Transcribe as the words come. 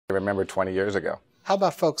I remember 20 years ago. How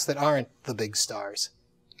about folks that aren't the big stars?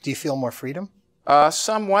 Do you feel more freedom?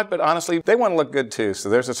 Somewhat, but honestly, they want to look good too, so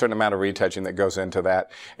there's a certain amount of retouching that goes into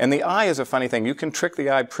that. And the eye is a funny thing. You can trick the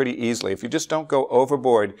eye pretty easily. If you just don't go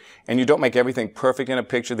overboard and you don't make everything perfect in a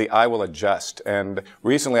picture, the eye will adjust. And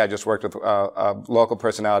recently I just worked with a local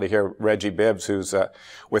personality here, Reggie Bibbs, who's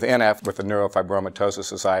with NF, with the Neurofibromatosis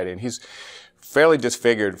Society, and he's fairly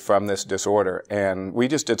disfigured from this disorder. And we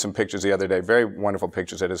just did some pictures the other day, very wonderful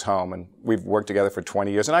pictures at his home, and we've worked together for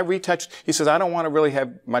 20 years. And I retouched, he says, I don't want to really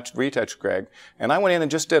have much retouch, Greg. And I went in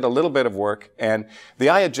and just did a little bit of work, and the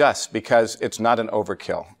eye adjusts because it's not an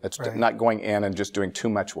overkill. It's not going in and just doing too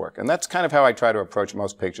much work. And that's kind of how I try to approach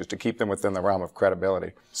most pictures, to keep them within the realm of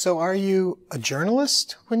credibility. So are you a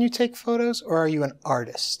journalist when you take photos, or are you an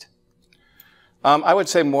artist? I would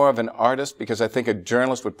say more of an artist, because I think a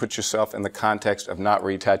journalist would put yourself in the context of not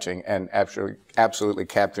retouching and absolutely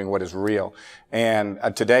capturing what is real. And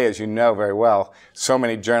today, as you know very well, so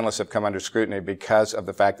many journalists have come under scrutiny because of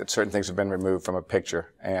the fact that certain things have been removed from a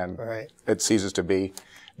picture, and it ceases to be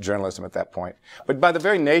journalism at that point. But by the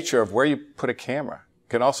very nature of where you put a camera, you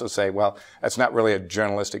can also say, well, that's not really a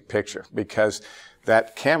journalistic picture, because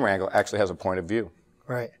that camera angle actually has a point of view.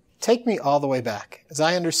 Right. Take me all the way back. As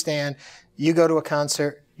I understand, you go to a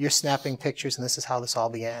concert, you're snapping pictures, and this is how this all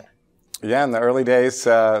began. Yeah, in the early days,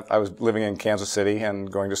 I was living in Kansas City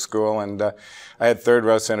and going to school, and I had third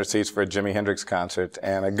row center seats for a Jimi Hendrix concert.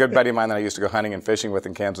 And a good buddy of mine that I used to go hunting and fishing with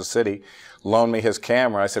in Kansas City loaned me his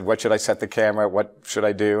camera. I said, what should I set the camera? What should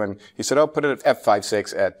I do? And he said, oh, put it at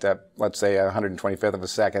f5.6 at, let's say, 125th of a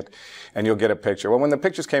second, and you'll get a picture. Well, when the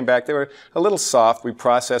pictures came back, they were a little soft. We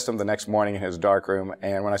processed them the next morning in his darkroom,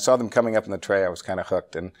 and when I saw them coming up in the tray, I was kind of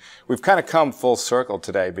hooked. And we've kind of come full circle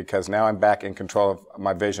today, because now I'm back in control of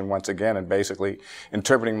my vision once again, and basically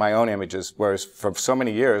interpreting my own images, whereas for so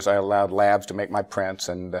many years I allowed labs to make my prints,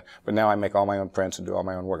 and but now I make all my own prints and do all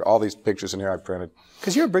my own work. All these pictures in here I printed.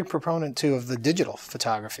 Because you're a big proponent, too, of the digital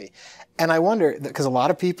photography. And I wonder, because a lot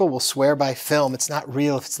of people will swear by film, it's not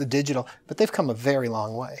real if it's the digital, but they've come a very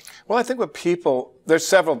long way. Well, I think what people, there's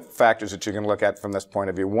several factors that you can look at from this point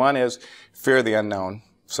of view. One is fear of the unknown.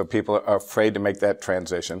 So people are afraid to make that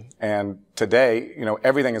transition. And today, you know,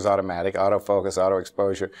 everything is automatic, autofocus, auto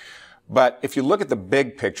exposure. But if you look at the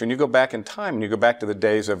big picture and you go back in time and you go back to the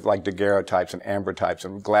days of like daguerreotypes and ambrotypes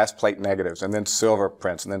and glass plate negatives and then silver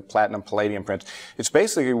prints and then platinum palladium prints, it's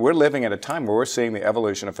basically we're living at a time where we're seeing the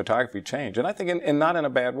evolution of photography change. And I think not in a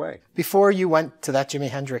bad way. Before you went to that Jimi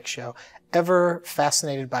Hendrix show, ever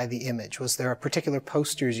fascinated by the image? Was there a particular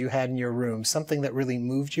posters you had in your room, something that really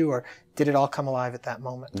moved you, or did it all come alive at that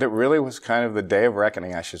moment? It really was kind of the day of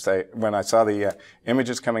reckoning, I should say. When I saw the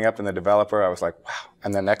images coming up in the developer, I was like, wow.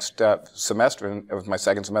 And the next semester, it was my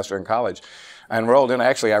second semester in college, I enrolled in,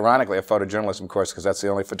 actually, ironically, a photojournalism course, because that's the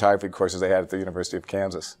only photography courses they had at the University of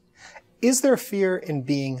Kansas. Is there fear in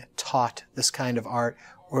being taught this kind of art,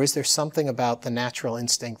 or is there something about the natural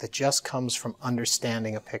instinct that just comes from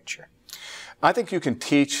understanding a picture? I think you can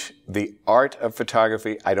teach the art of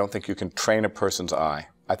photography. I don't think you can train a person's eye.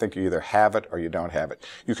 I think you either have it or you don't have it.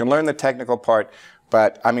 You can learn the technical part,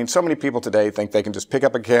 but I mean, so many people today think they can just pick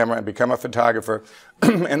up a camera and become a photographer.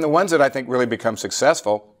 And the ones that I think really become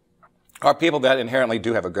successful are people that inherently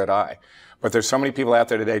do have a good eye. But there's so many people out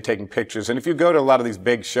there today taking pictures. And if you go to a lot of these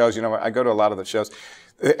big shows, you know, I go to a lot of the shows,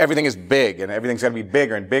 everything is big and everything's got to be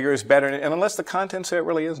bigger, and bigger is better. And unless the content's there, it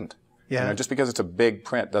really isn't. Yeah. You know, just because it's a big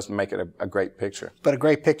print doesn't make it a great picture. But a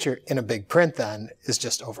great picture in a big print, then, is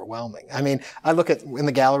just overwhelming. I mean, I look at, in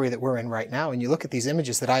the gallery that we're in right now, and you look at these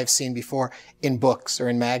images that I've seen before in books or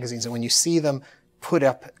in magazines, and when you see them put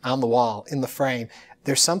up on the wall, in the frame,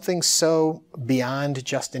 there's something so beyond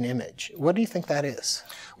just an image. What do you think that is?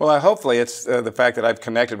 Well, hopefully it's the fact that I've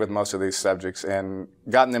connected with most of these subjects and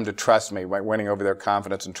gotten them to trust me by winning over their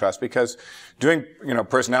confidence and trust. Because doing, you know,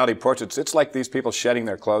 personality portraits, it's like these people shedding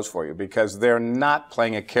their clothes for you, because they're not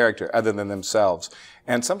playing a character other than themselves.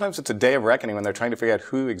 And sometimes it's a day of reckoning when they're trying to figure out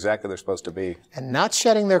who exactly they're supposed to be. And not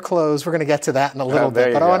shedding their clothes, we're going to get to that in a little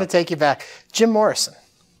bit, but I want to take you back. Jim Morrison.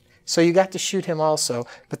 So you got to shoot him also,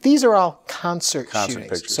 but these are all concert shootings.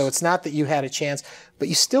 Pictures. So it's not that you had a chance, but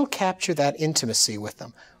you still capture that intimacy with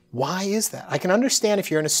them. Why is that? I can understand if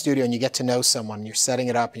you're in a studio and you get to know someone, and you're setting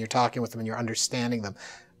it up and you're talking with them and you're understanding them.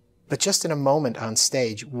 But just in a moment on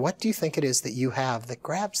stage, what do you think it is that you have that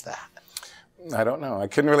grabs that? I don't know. I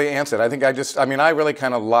couldn't really answer it. I think I really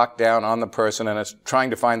kind of lock down on the person, and it's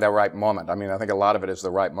trying to find that right moment. I mean, I think a lot of it is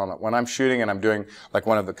the right moment. When I'm shooting and I'm doing like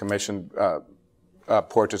one of the commissioned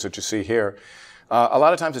portraits that you see here, a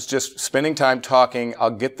lot of times it's just spending time talking. I'll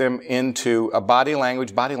get them into a body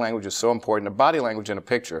language. Body language is so important. A body language in a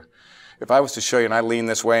picture if I was to show you and I lean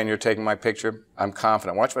this way and you're taking my picture, I'm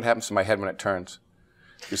confident. Watch what happens to my head when it turns.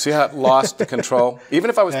 You see how it lost the control? Even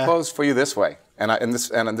if I was posed for you this way, and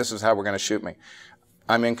this is how we're going to shoot me,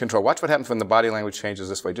 I'm in control. Watch what happens when the body language changes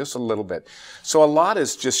this way, just a little bit. So a lot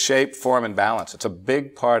is just shape, form, and balance. It's a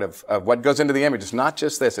big part of what goes into the image. It's not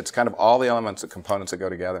just this. It's kind of all the elements, the components that go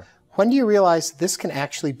together. When do you realize this can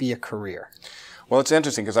actually be a career? Well, it's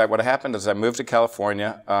interesting because what happened is I moved to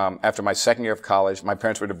California after my second year of college. My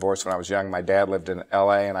parents were divorced when I was young. My dad lived in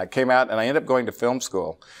L.A., and I came out and I ended up going to film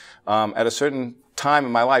school. At a certain time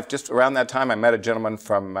in my life, just around that time, I met a gentleman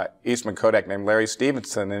from Eastman Kodak named Larry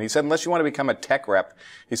Stevenson, and he said, unless you want to become a tech rep,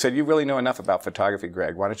 he said, you really know enough about photography,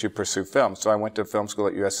 Greg. Why don't you pursue film? So I went to film school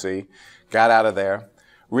at USC, got out of there,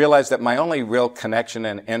 realized that my only real connection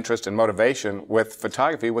and interest and motivation with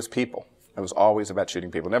photography was people. It was always about shooting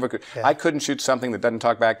people. I couldn't shoot something that doesn't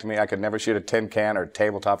talk back to me. I could never shoot a tin can or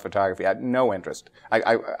tabletop photography. I had no interest.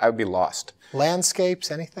 I would be lost. Landscapes,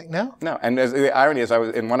 anything? No? No. And the irony is,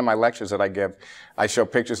 in one of my lectures that I give, I show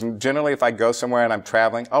pictures. And generally, if I go somewhere and I'm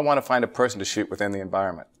traveling, I'll want to find a person to shoot within the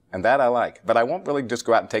environment. And that I like. But I won't really just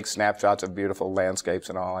go out and take snapshots of beautiful landscapes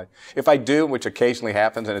and all. If I do, which occasionally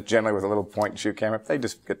happens, and it's generally with a little point-and-shoot camera,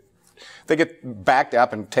 they get backed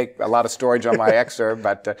up and take a lot of storage on my excerpt,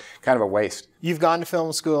 but kind of a waste. You've gone to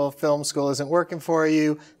film school isn't working for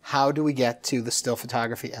you. How do we get to the still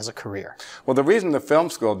photography as a career? Well, the reason the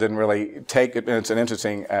film school didn't really take it, and it's an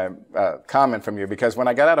interesting comment from you, because when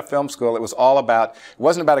I got out of film school, it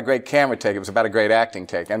wasn't about a great camera take, it was about a great acting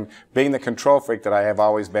take. And being the control freak that I have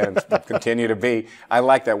always been and continue to be, I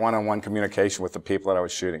like that one-on-one communication with the people that I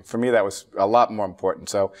was shooting. For me, that was a lot more important.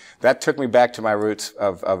 So that took me back to my roots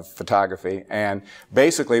of photography. And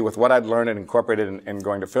basically, with what I'd learned and incorporated in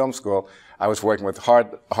going to film school, I was working with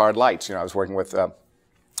hard lights. I was working with, and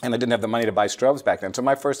I didn't have the money to buy strobes back then. So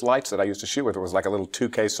my first lights that I used to shoot with was like a little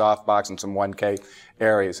 2K softbox and some 1K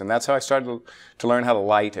areas. And that's how I started to learn how to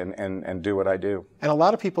light and do what I do. And a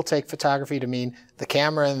lot of people take photography to mean the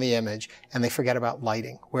camera and the image, and they forget about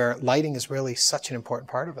lighting, where lighting is really such an important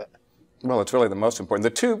part of it. Well, it's really the most important. The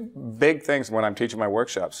two big things when I'm teaching my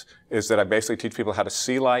workshops is that I basically teach people how to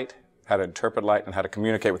see light, how to interpret light, and how to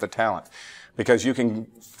communicate with the talent. Because you can,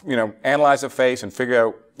 analyze a face and figure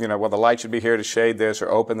out, well, the light should be here to shade this or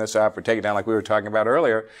open this up or take it down like we were talking about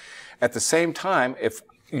earlier. At the same time, if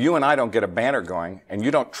you and I don't get a banner going and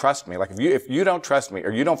you don't trust me, like if you don't trust me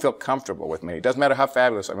or you don't feel comfortable with me, it doesn't matter how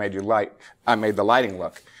fabulous I made the lighting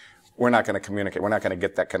look, we're not going to communicate. We're not going to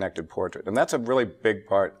get that connected portrait. And that's a really big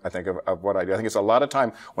part, I think, of what I do. I think it's a lot of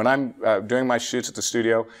time when I'm doing my shoots at the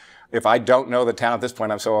studio. If I don't know the talent at this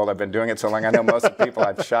point, I'm so old, I've been doing it so long, I know most of the people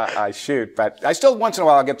I shoot. But I still, once in a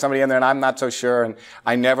while, I'll get somebody in there and I'm not so sure, and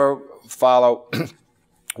I never follow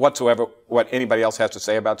whatsoever what anybody else has to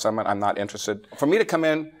say about someone. I'm not interested. For me to come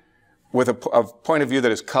in with a point of view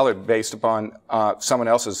that is colored based upon someone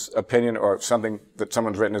else's opinion or something that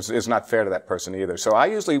someone's written is not fair to that person either. So I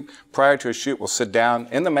usually, prior to a shoot, will sit down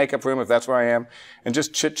in the makeup room, if that's where I am, and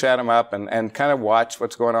just chit-chat them up and kind of watch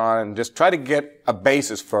what's going on and just try to get a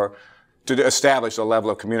basis to establish a level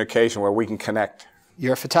of communication where we can connect.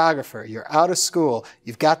 You're a photographer. You're out of school.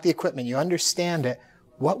 You've got the equipment. You understand it.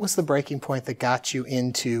 What was the breaking point that got you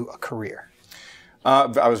into a career?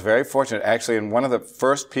 I was very fortunate, actually, and one of the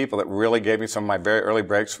first people that really gave me some of my very early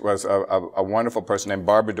breaks was a wonderful person named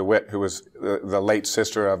Barbara DeWitt, who was the late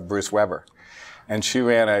sister of Bruce Weber. And she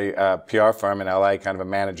ran a PR firm in L.A., kind of a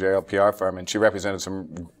managerial PR firm, and she represented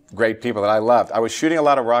some great people that I loved. I was shooting a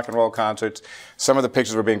lot of rock and roll concerts. Some of the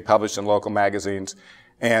pictures were being published in local magazines,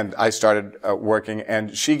 and I started working,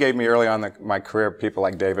 and she gave me early on my career people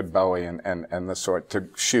like David Bowie and the sort to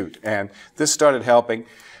shoot. And this started helping.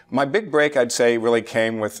 My big break, I'd say, really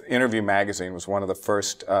came with InnerVIEW magazine. Was one of the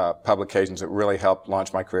first publications that really helped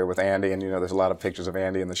launch my career with Andy. And there's a lot of pictures of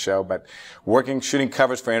Andy in the show. But shooting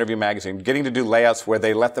covers for InnerVIEW magazine, getting to do layouts where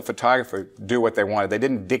they let the photographer do what they wanted. They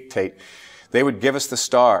didn't dictate. They would give us the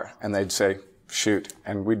star, and they'd say, shoot.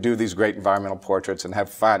 And we'd do these great environmental portraits and have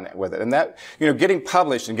fun with it. And that, getting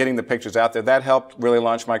published and getting the pictures out there, that helped really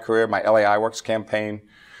launch my career. My LA iWorks campaign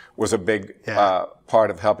was a big part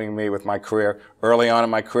of helping me with my career early on in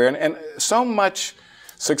my career. And so much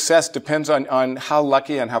success depends on how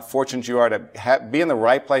lucky and how fortunate you are to be in the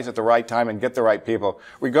right place at the right time and get the right people,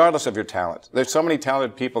 regardless of your talent. There's so many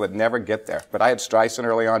talented people that never get there. But I had Streisand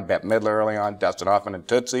early on, Bette Midler early on, Dustin Hoffman and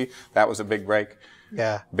Tootsie. That was a big break.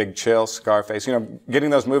 Yeah. Big Chill, Scarface. Getting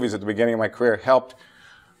those movies at the beginning of my career helped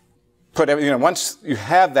put everything, once you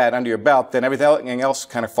have that under your belt, then everything else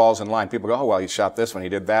kind of falls in line. People go, oh, well, he shot this one, he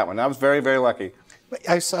did that one. I was very, very lucky.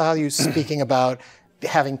 I saw you speaking about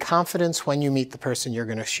having confidence when you meet the person you're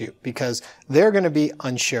going to shoot, because they're going to be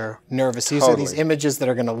unsure, nervous. These Totally. are these images that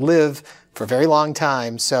are going to live for a very long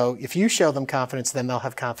time. So if you show them confidence, then they'll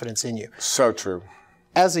have confidence in you. So true.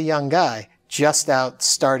 As a young guy, just out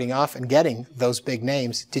starting off and getting those big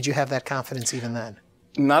names, did you have that confidence even then?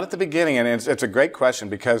 Not at the beginning, and it's a great question,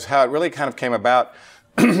 because how it really kind of came about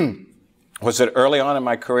was that early on in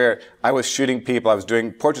my career, I was shooting people. I was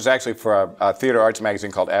doing portraits actually for a theater arts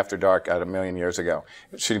magazine called After Dark a million years ago,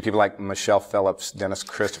 shooting people like Michelle Phillips, Dennis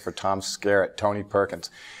Christopher, Tom Skerritt, Tony Perkins.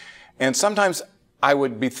 And sometimes I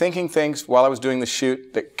would be thinking things while I was doing the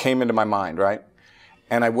shoot that came into my mind, right?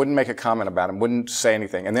 And I wouldn't make a comment about them, wouldn't say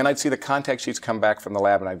anything. And then I'd see the contact sheets come back from the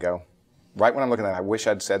lab, and I'd go, right when I'm looking at it, I wish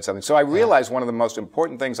I'd said something. So I realized one of the most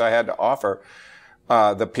important things I had to offer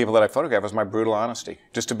the people that I photographed was my brutal honesty.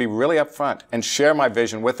 Just to be really upfront and share my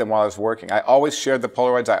vision with them while I was working. I always shared the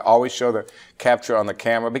Polaroids. I always show the capture on the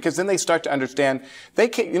camera, because then they start to understand. They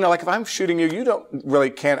can't, like if I'm shooting you,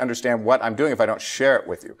 you can't understand what I'm doing if I don't share it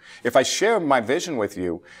with you. If I share my vision with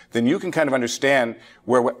you, then you can kind of understand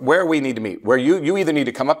where we need to meet. Where you either need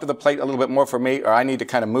to come up to the plate a little bit more for me, or I need to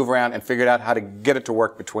kind of move around and figure out how to get it to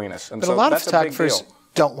work between us. And but so a lot that's of photographers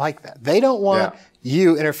don't like that. They don't want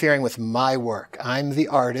you interfering with my work. I'm the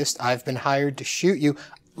artist. I've been hired to shoot you.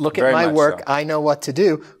 Look at my work. So. I know what to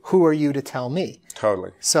do. Who are you to tell me?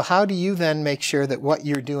 Totally. So how do you then make sure that what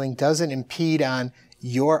you're doing doesn't impede on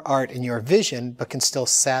your art and your vision, but can still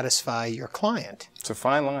satisfy your client? It's a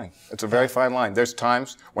fine line. It's a very fine line. There's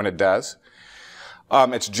times when it does.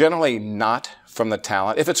 It's generally not from the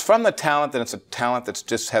talent. If it's from the talent, then it's a talent that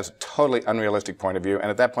just has a totally unrealistic point of view.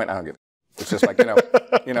 And at that point, I don't give it. It's just like,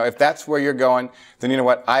 if that's where you're going, then you know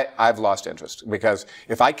what? I've lost interest. Because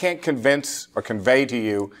if I can't convince or convey to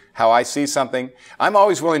you how I see something, I'm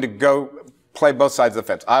always willing to go play both sides of the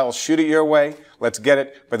fence. I'll shoot it your way, let's get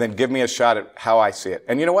it, but then give me a shot at how I see it.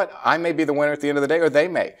 And you know what? I may be the winner at the end of the day, or they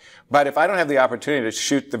may. But if I don't have the opportunity to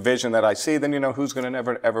shoot the vision that I see, then who's going to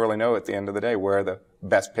never, ever really know at the end of the day where the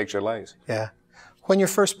best picture lays. Yeah. When your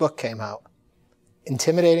first book came out,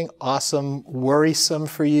 intimidating, awesome, worrisome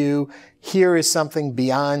for you. Here is something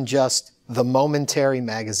beyond just the momentary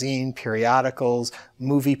magazine, periodicals,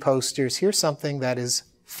 movie posters. Here's something that is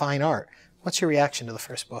fine art. What's your reaction to the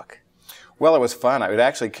first book? Well, it was fun. It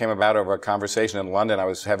actually came about over a conversation in London. I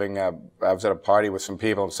was at a party with some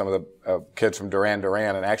people, some of the kids from Duran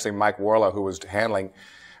Duran, and actually Mike Warlow, who was handling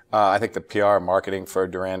I think the PR marketing for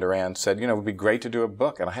Duran Duran, said, it would be great to do a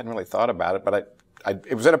book. And I hadn't really thought about it, but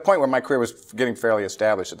it was at a point where my career was getting fairly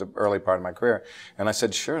established at the early part of my career. And I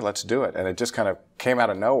said, sure, let's do it. And it just kind of came out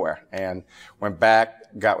of nowhere. And went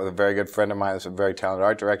back, got with a very good friend of mine who's a very talented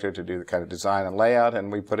art director to do the kind of design and layout,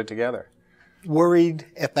 and we put it together. Worried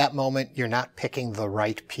at that moment you're not picking the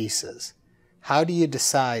right pieces. How do you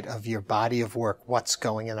decide of your body of work what's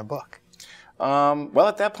going in a book? Well,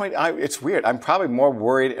 at that point, it's weird. I'm probably more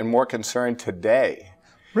worried and more concerned today.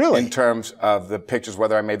 Really? In terms of the pictures,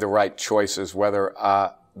 whether I made the right choices, whether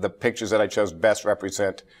the pictures that I chose best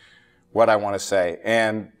represent what I want to say.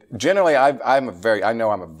 And generally, I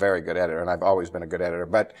know I'm a very good editor, and I've always been a good editor.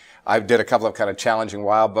 But I did a couple of kind of challenging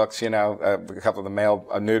wild books, a couple of the male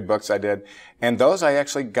nude books I did. And those I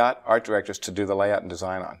actually got art directors to do the layout and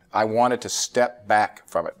design on. I wanted to step back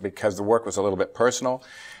from it because the work was a little bit personal,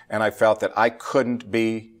 and I felt that I couldn't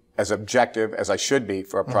be as objective as I should be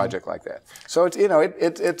for a project like that. So it's,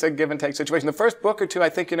 it's a give and take situation. The first book or two, I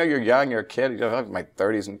think, you're young, you're a kid, I'm in my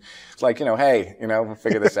 30s, and it's like, hey, we'll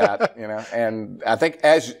figure this out, and I think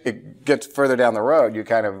as it gets further down the road, you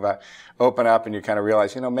kind of open up and you kind of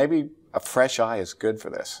realize, maybe a fresh eye is good for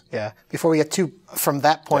this. Yeah. Before we get from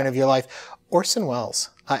that point of your life, Orson Welles,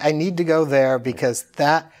 I need to go there because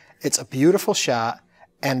it's a beautiful shot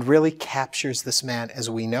and really captures this man as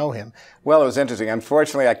we know him. Well, it was interesting.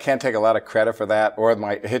 Unfortunately, I can't take a lot of credit for that or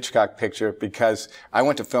my Hitchcock picture because I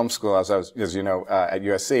went to film school, as you know, at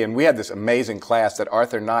USC, and we had this amazing class that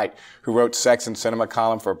Arthur Knight, who wrote Sex and Cinema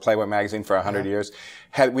column for Playboy magazine for 100 years,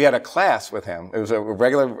 we had a class with him. It was a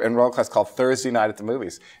regular enrolled class called Thursday Night at the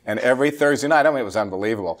Movies. And every Thursday night, it was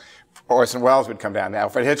unbelievable. Orson Welles would come down,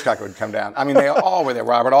 Alfred Hitchcock would come down. They all were there,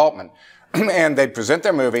 Robert Altman. And they'd present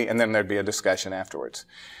their movie, and then there'd be a discussion afterwards.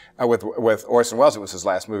 With Orson Welles, it was his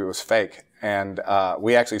last movie, it was Fake. And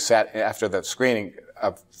we actually sat, after the screening,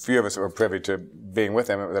 a few of us were privy to being with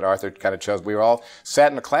him, that Arthur kind of chose. We were all sat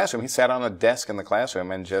in the classroom. He sat on a desk in the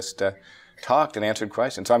classroom and just talked and answered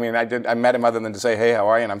questions. So, I met him other than to say, hey, how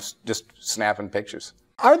are you? And I'm just snapping pictures.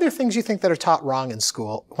 Are there things you think that are taught wrong in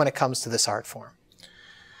school when it comes to this art form?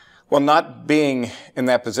 Well, not being in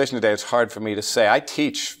that position today, it's hard for me to say. I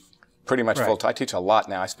teach pretty much full time. I teach a lot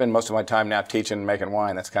now. I spend most of my time now teaching and making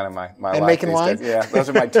wine. That's kind of my life making wine? days. Yeah, those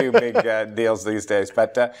are my two big deals these days.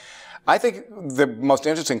 But I think the most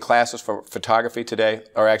interesting classes for photography today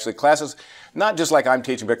are actually classes, not just like I'm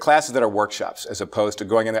teaching, but classes that are workshops as opposed to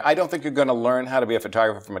going in there. I don't think you're going to learn how to be a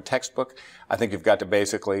photographer from a textbook. I think you've got to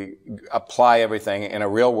basically apply everything in a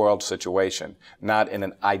real world situation, not in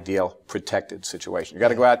an ideal protected situation. You got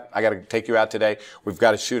to go out. I got to take you out today. We've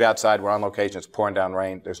got to shoot outside. We're on location. It's pouring down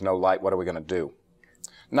rain. There's no light. What are we going to do?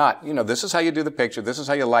 Not, this is how you do the picture. This is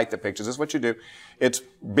how you light the picture. This is what you do. It's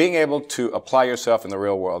being able to apply yourself in the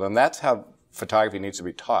real world. And that's how photography needs to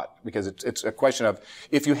be taught, because it's a question of,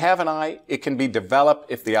 if you have an eye, it can be developed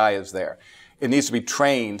if the eye is there. It needs to be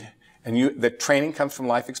trained, and the training comes from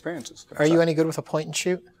life experiences. Are you any good with a point and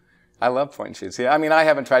shoot? I love point and shoots. Yeah, I mean, I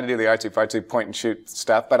haven't tried to do the artsy-fartsy point and shoot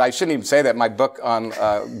stuff, but I shouldn't even say that. My book on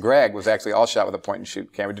Greg was actually all shot with a point and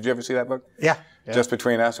shoot camera. Did you ever see that book? Yeah. Just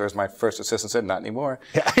Between Us, or as my first assistant said, not anymore.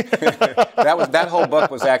 Yeah. that whole book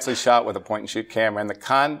was actually shot with a point and shoot camera. And the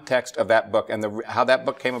context of that book and how that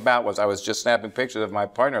book came about was I was just snapping pictures of my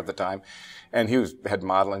partner at the time, and he had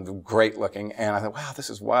modeling, great looking, and I thought, wow, this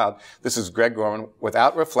is wild. This is Greg Gorman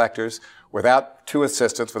without reflectors, without two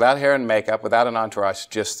assistants, without hair and makeup, without an entourage,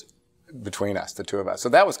 just between us, the two of us. So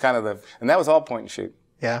that was kind of and that was all point and shoot.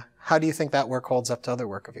 Yeah. How do you think that work holds up to other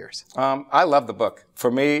work of yours? I love the book.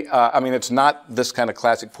 For me, I mean, it's not this kind of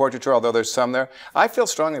classic portraiture, although there's some there. I feel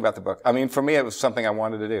strongly about the book. I mean, for me, it was something I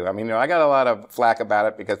wanted to do. I mean, I got a lot of flack about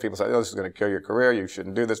it because people say, oh, this is going to kill your career. You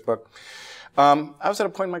shouldn't do this book. I was at a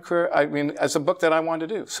point in my career, I mean, as a book that I wanted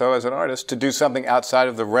to do. So as an artist, to do something outside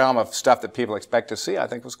of the realm of stuff that people expect to see, I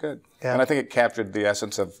think was good. Yeah. And I think it captured the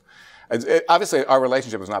essence of, obviously, our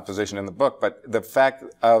relationship was not positioned in the book, but the fact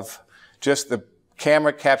of just the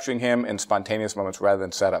camera capturing him in spontaneous moments rather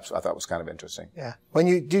than setups, I thought was kind of interesting. Yeah. When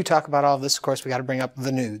you do talk about all of this, of course, we got to bring up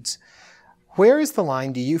the nudes. Where is the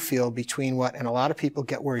line, do you feel, between what, and a lot of people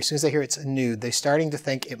get worried, as soon as they hear it's a nude, they're starting to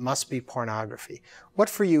think it must be pornography. What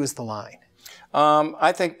for you is the line?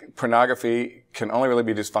 I think pornography can only really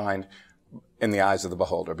be defined in the eyes of the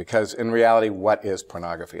beholder, because in reality, what is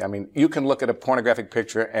pornography? I mean, you can look at a pornographic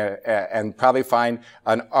picture and probably find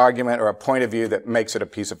an argument or a point of view that makes it a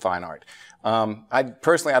piece of fine art. I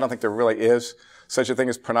don't think there really is such a thing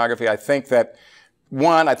as pornography. I think that,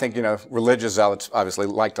 I think, religious zealots obviously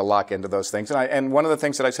like to lock into those things. And one of the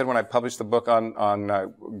things that I said when I published the book on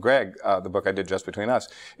Greg, the book I did Just Between Us,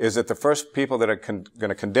 is that the first people that are going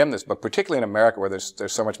to condemn this book, particularly in America where there's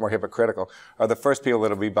so much more hypocritical, are the first people that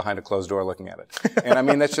will be behind a closed door looking at it. And I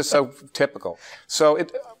mean, that's just so typical. So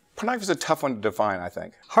pornography is a tough one to define, I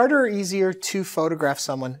think. Harder or easier to photograph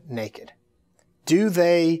someone naked?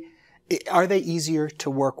 Are they easier to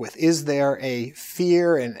work with? Is there a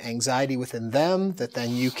fear and anxiety within them that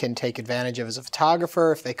then you can take advantage of as a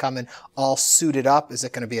photographer? If they come in all suited up, is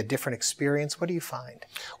it going to be a different experience? What do you find?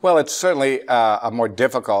 Well, it's certainly a more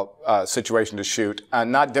difficult situation to shoot.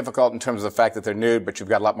 Not difficult in terms of the fact that they're nude, but you've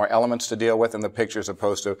got a lot more elements to deal with in the picture as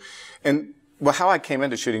opposed to... And well, how I came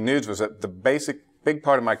into shooting nudes was that the big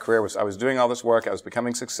part of my career was I was doing all this work, I was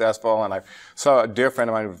becoming successful, and I saw a dear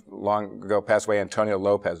friend of mine who long ago passed away, Antonio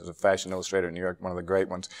Lopez, who's a fashion illustrator in New York, one of the great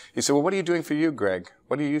ones. He said, well, what are you doing for you, Greg?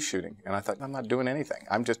 What are you shooting? And I thought, I'm not doing anything.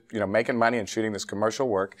 I'm just, making money and shooting this commercial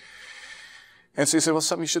work. And so he said, well,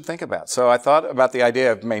 something you should think about. So I thought about the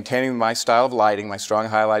idea of maintaining my style of lighting, my strong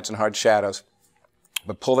highlights and hard shadows,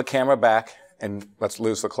 but pull the camera back and let's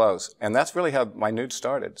lose the clothes. And that's really how my nude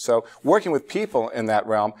started. So working with people in that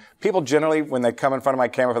realm, people generally, when they come in front of my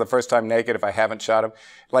camera for the first time naked, if I haven't shot them,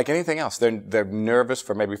 like anything else, they're nervous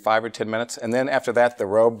for maybe 5 or 10 minutes. And then after that, the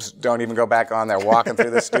robes don't even go back on. They're walking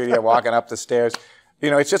through the studio, walking up the stairs.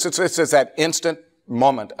 It's just that instant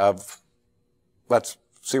moment of, let's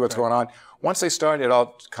see what's going on. Once they start, it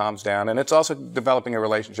all calms down. And it's also developing a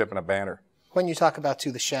relationship and a banter. When you talk about,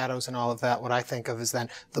 the shadows and all of that, what I think of is then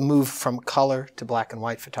the move from color to black and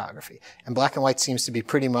white photography. And black and white seems to be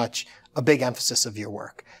pretty much a big emphasis of your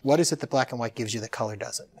work. What is it that black and white gives you that color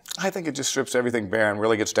doesn't? I think it just strips everything bare and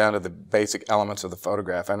really gets down to the basic elements of the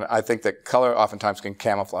photograph. And I think that color oftentimes can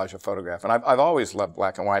camouflage a photograph. And I've always loved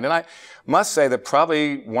black and white. And I must say that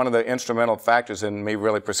probably one of the instrumental factors in me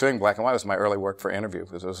really pursuing black and white was my early work for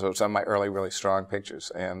InnerVIEW, because it was some of my early, really strong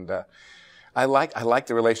pictures. And I like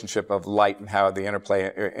the relationship of light and how the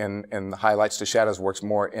interplay in the highlights to shadows works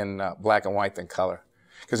more in black and white than color.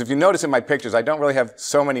 Because if you notice in my pictures, I don't really have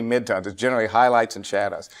so many midtones. It's generally highlights and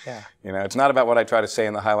shadows. Yeah. It's not about what I try to say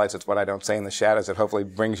in the highlights. It's what I don't say in the shadows that hopefully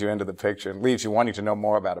brings you into the picture and leaves you wanting to know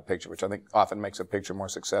more about a picture, which I think often makes a picture more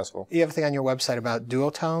successful. You have a thing on your website about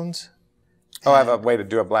duotones? Oh, I have a way to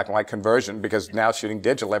do a black and white conversion because now shooting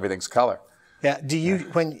digital, everything's color. Yeah. Do you,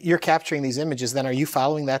 when you're capturing these images, then are you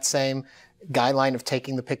following that same guideline of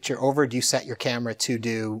taking the picture over? Or do you set your camera to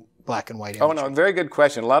do black and white imagery? Oh, no, very good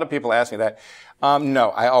question. A lot of people ask me that. No,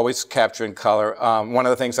 I always capture in color. One of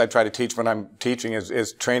the things I try to teach when I'm teaching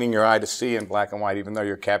is training your eye to see in black and white, even though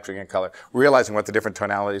you're capturing in color, realizing what the different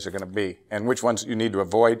tonalities are going to be and which ones you need to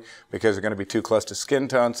avoid because they're going to be too close to skin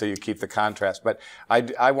tone, so you keep the contrast. But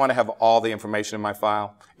I want to have all the information in my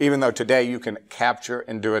file, even though today you can capture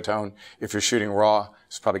and duotone if you're shooting raw.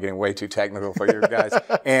 It's probably getting way too technical for you guys.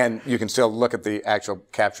 And you can still look at the actual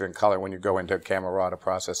capture in color when you go into Camera Raw to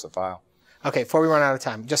process the file. Okay, before we run out of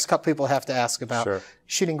time, just a couple people have to ask about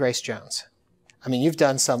shooting Grace Jones. I mean, you've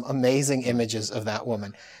done some amazing images of that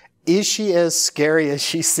woman. Is she as scary as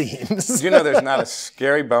she seems? You know, there's not a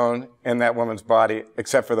scary bone in that woman's body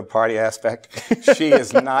except for the party aspect. She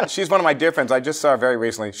is not. She's one of my dear friends. I just saw her very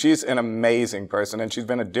recently. She's an amazing person, and she's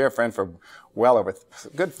been a dear friend for well over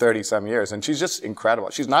a good 30-some years, and she's just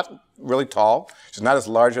incredible. She's not really tall. She's not as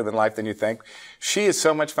larger than life than you think. She is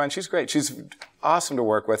so much fun. She's great. She's awesome to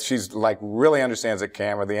work with. She's like really understands the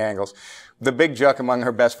camera, the angles. The big joke among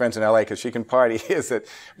her best friends in LA, because she can party, is that,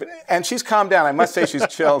 and she's calmed down. I must say she's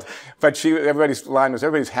chilled, but everybody's line was,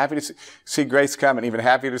 everybody's happy to see Grace come and even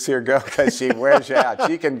happy to see her go because she wears you out.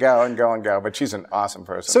 She can go and go and go, but she's an awesome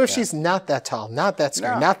person. So if she's not that tall, not that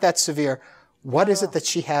scary, not that severe, what is it that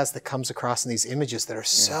she has that comes across in these images that are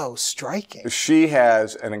so striking? She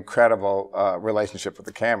has an incredible relationship with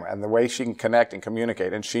the camera and the way she can connect and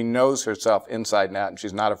communicate. And she knows herself inside and out, and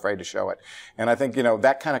she's not afraid to show it. And I think, you know,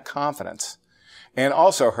 that kind of confidence. And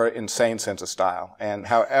also her insane sense of style and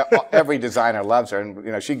how every designer loves her. And,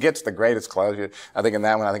 you know, she gets the greatest clothes. I think in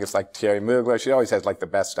that one, I think it's like Thierry Mugler. She always has like the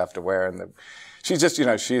best stuff to wear. And she's just, you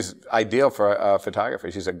know, she's ideal for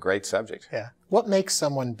photography. She's a great subject. Yeah. What makes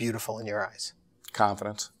someone beautiful in your eyes?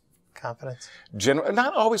 Confidence. Confidence?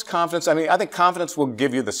 Not always confidence. I mean, I think confidence will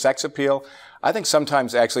give you the sex appeal. I think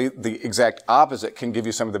sometimes actually the exact opposite can give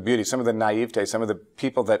you some of the beauty, some of the naivete, some of the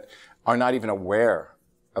people that are not even aware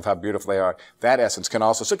of how beautiful they are. That essence can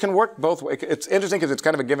also, so it can work both ways. It's interesting because it's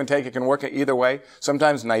kind of a give and take. It can work either way.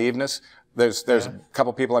 Sometimes naiveness. There's a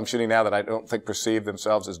couple people I'm shooting now that I don't think perceive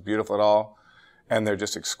themselves as beautiful at all. And they're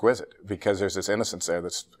just exquisite because there's this innocence there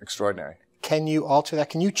that's extraordinary. Can you alter that?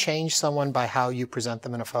 Can you change someone by how you present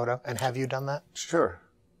them in a photo? And have you done that? Sure.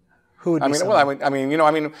 Who would be someone?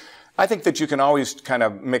 Well, I think that you can always kind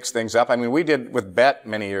of mix things up. I mean, we did with Bet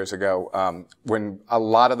many years ago, when a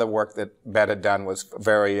lot of the work that Bet had done was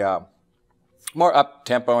very, more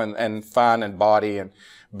up-tempo and fun and body. And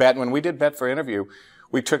Bet, when we did Bet for Interview,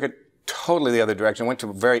 we took it totally the other direction, went to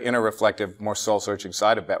a very inner reflective, more soul-searching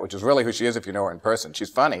side of Bet, which is really who she is if you know her in person. She's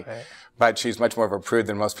funny, but she's much more of a prude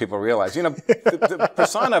than most people realize. You know, the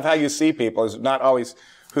persona of how you see people is not always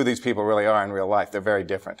who these people really are in real life. They're very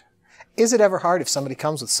different. Is it ever hard if somebody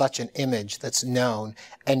comes with such an image that's known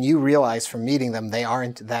and you realize from meeting them they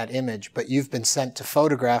aren't that image, but you've been sent to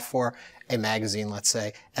photograph for a magazine, let's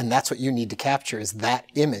say, and that's what you need to capture is that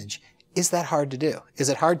image? Is that hard to do? Is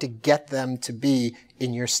it hard to get them to be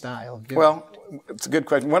in your style? Well, it's a good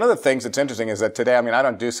question. One of the things that's interesting is that today, I mean, I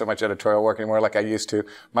don't do so much editorial work anymore like I used to.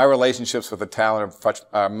 My relationships with the talent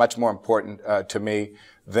are much more important to me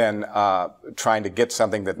than trying to get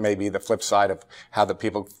something that may be the flip side of how the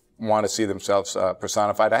people want to see themselves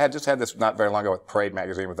personified. I just had this not very long ago with Parade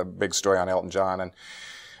magazine with a big story on Elton John, and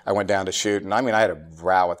I went down to shoot, and I mean, I had a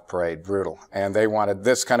row with Parade, brutal. And they wanted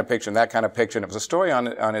this kind of picture and that kind of picture, and it was a story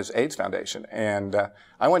on his AIDS foundation. And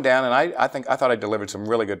I went down, and I thought I delivered some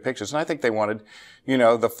really good pictures, and I think they wanted, you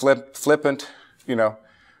know, the flippant, you know,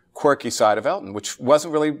 quirky side of Elton, which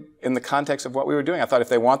wasn't really in the context of what we were doing. I thought if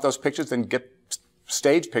they want those pictures, then get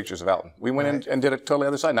stage pictures of Elton. We went in and did a totally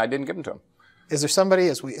other side, and I didn't give them to him. Is there somebody,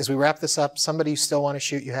 as we wrap this up, somebody you still want to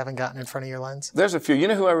shoot you haven't gotten in front of your lens? There's a few. You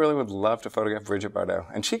know who I really would love to photograph? Bridget Bardot.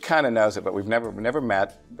 And she kind of knows it, but we've never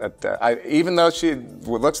met. But, even though she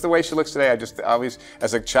looks the way she looks today, I just always,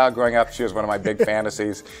 as a child growing up, she was one of my big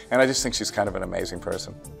fantasies. And I just think she's kind of an amazing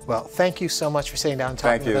person. Well, thank you so much for sitting down and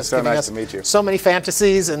talking with us. Thank you. So nice to meet you. So many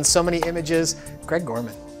fantasies and so many images. Greg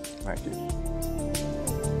Gorman. Thank you.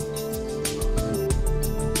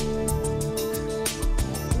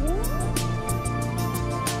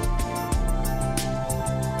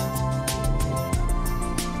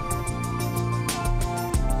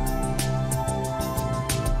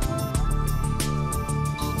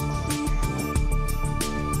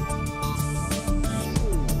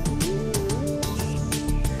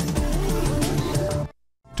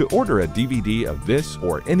 To order a DVD of this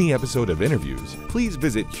or any episode of Interviews, please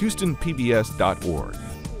visit HoustonPBS.org.